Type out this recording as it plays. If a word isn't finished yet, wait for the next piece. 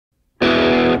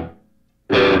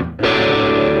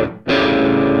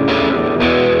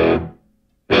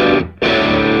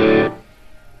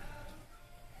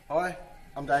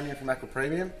Demian from Aqua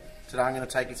Premium. Today I'm going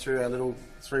to take you through our little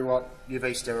 3-watt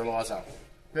UV steriliser.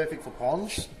 Perfect for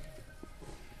ponds,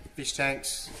 fish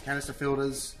tanks, canister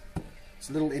filters. It's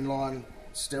a little inline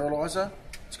steriliser.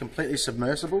 It's completely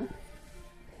submersible.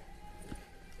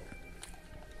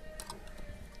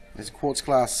 There's a quartz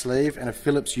glass sleeve and a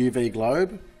Philips UV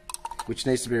globe, which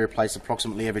needs to be replaced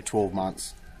approximately every 12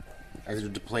 months, as it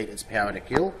will deplete its power to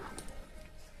kill.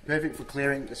 Perfect for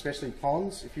clearing, especially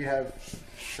ponds. If you have,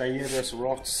 say, universal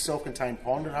rocks, self-contained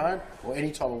pond at home, or any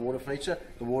type of water feature,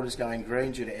 the water's going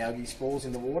green due to algae spores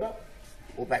in the water,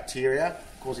 or bacteria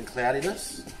causing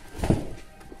cloudiness.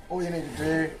 All you need to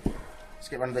do is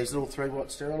get one of these little 3-watt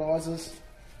sterilisers,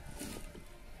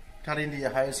 cut into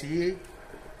your hose here,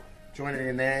 join it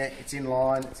in there. It's in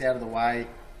line, it's out of the way,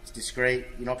 it's discreet,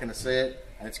 you're not going to see it,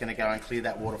 and it's going to go and clear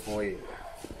that water for you.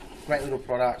 Great little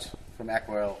product from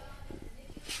Aqua,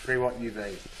 3-watt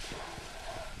UV.